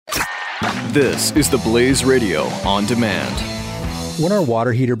This is TheBlaze Radio on demand. When our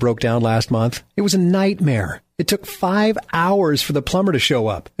water heater broke down last month, it was a nightmare. It took 5 hours for the plumber to show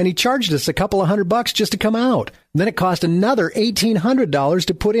up, and he charged us a couple of $100 just to come out. Then it cost another $1,800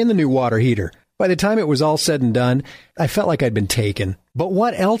 to put in the new water heater. By the time it was all said and done, I felt like I'd been taken. But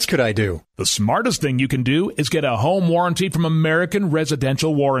what else could I do? The smartest thing you can do is get a home warranty from American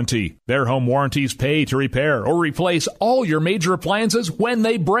Residential Warranty. Their home warranties pay to repair or replace all your major appliances when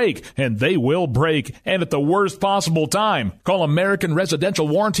they break, and they will break, and at the worst possible time. Call American Residential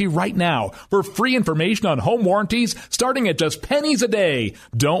Warranty right now for free information on home warranties starting at just pennies a day.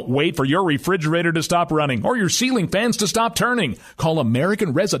 Don't wait for your refrigerator to stop running or your ceiling fans to stop turning. Call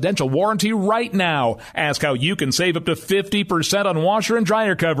American Residential Warranty right now. Ask how you can save up to 50% on washer and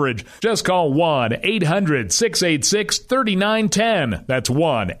dryer coverage. Just call 1-800-686-3910. That's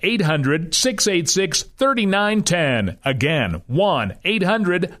 1-800-686-3910. Again,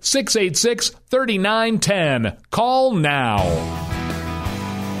 1-800-686-3910. Call now.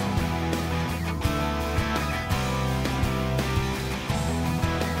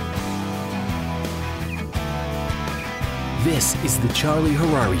 This is the Charlie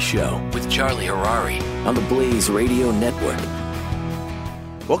Harary Show with Charlie Harary on the Blaze Radio Network.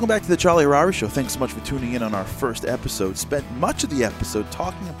 Welcome back to the Charlie Harary Show. Thanks so much for tuning in on our first episode. Spent much of the episode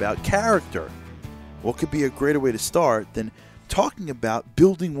talking about character. What could be a greater way to start than talking about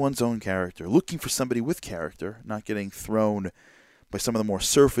building one's own character, looking for somebody with character, not getting thrown by some of the more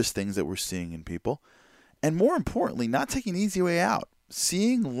surface things that we're seeing in people, and more importantly, not taking the easy way out.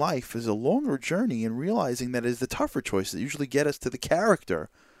 Seeing life as a longer journey and realizing that it is the tougher choices that usually get us to the character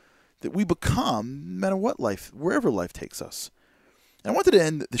that we become, no matter what life, wherever life takes us. And I wanted to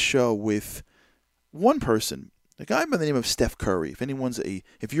end the show with one person, a guy by the name of Steph Curry.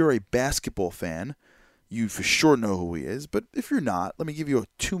 If you're a basketball fan, you for sure know who he is. But if you're not, let me give you a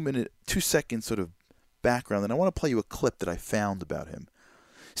 2-second sort of background, and I want to play you a clip that I found about him.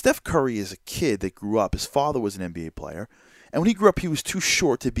 Steph Curry is a kid that grew up. His father was an NBA player. And when he grew up, he was too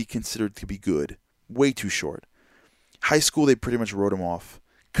short to be considered to be good. Way too short. High school, they pretty much wrote him off.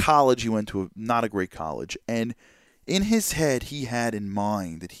 College, he went to not a great college. And in his head, he had in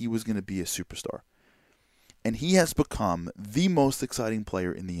mind that he was going to be a superstar. And he has become the most exciting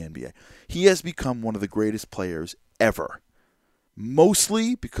player in the NBA. He has become one of the greatest players ever.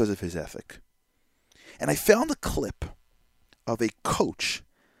 Mostly because of his ethic. And I found a clip of a coach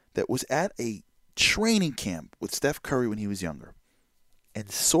that was at a training camp with Steph Curry when he was younger and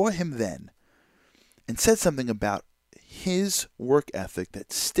saw him then and said something about his work ethic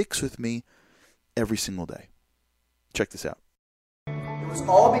that sticks with me every single day. Check this out. It was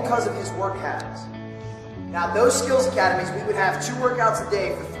all because of his work habits. Now, those skills academies, we would have 2 workouts a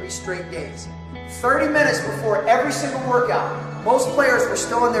day for 3 straight days. 30 minutes before every single workout, most players were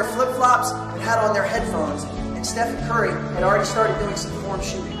still in their flip-flops and had on their headphones, and Stephen Curry had already started doing some form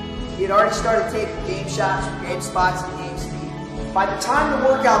shooting. He had already started taking game shots, game spots, and game speed. By the time the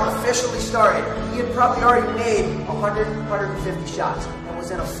workout officially started, he had probably already made 100, 150 shots and was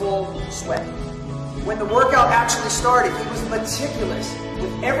in a full sweat. When the workout actually started, he was meticulous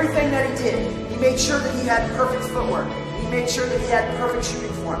with everything that he did. He made sure that he had perfect footwork. He made sure that he had perfect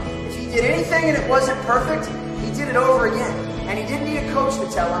shooting form. If he did anything and it wasn't perfect, he did it over again. And he didn't need a coach to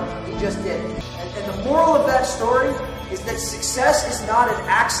tell him, he just did it. And the moral of that story is that success is not an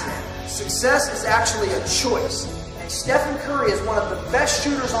accident. Success is actually a choice. And Stephen Curry is one of the best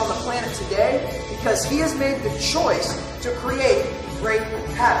shooters on the planet today because he has made the choice to create great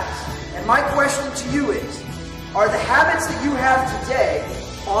habits. And my question to you is, are the habits that you have today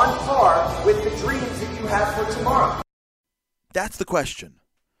on par with the dreams that you have for tomorrow? That's the question.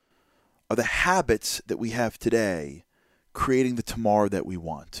 Are the habits that we have today creating the tomorrow that we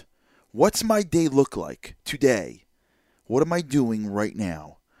want? What's my day look like today? What am I doing right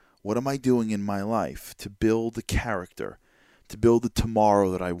now? What am I doing in my life to build the character, to build the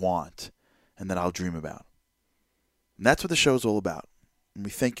tomorrow that I want and that I'll dream about? And that's what the show's all about. And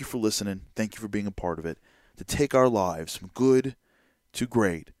we thank you for listening. Thank you for being a part of it. To take our lives from good to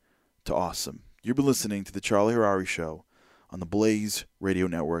great to awesome. You've been listening to The Charlie Harary Show on the Blaze Radio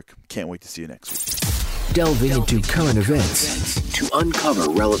Network. Can't wait to see you next week. Delving into current events to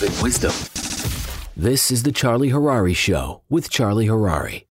uncover relevant wisdom. This is The Charlie Harary Show with Charlie Harary.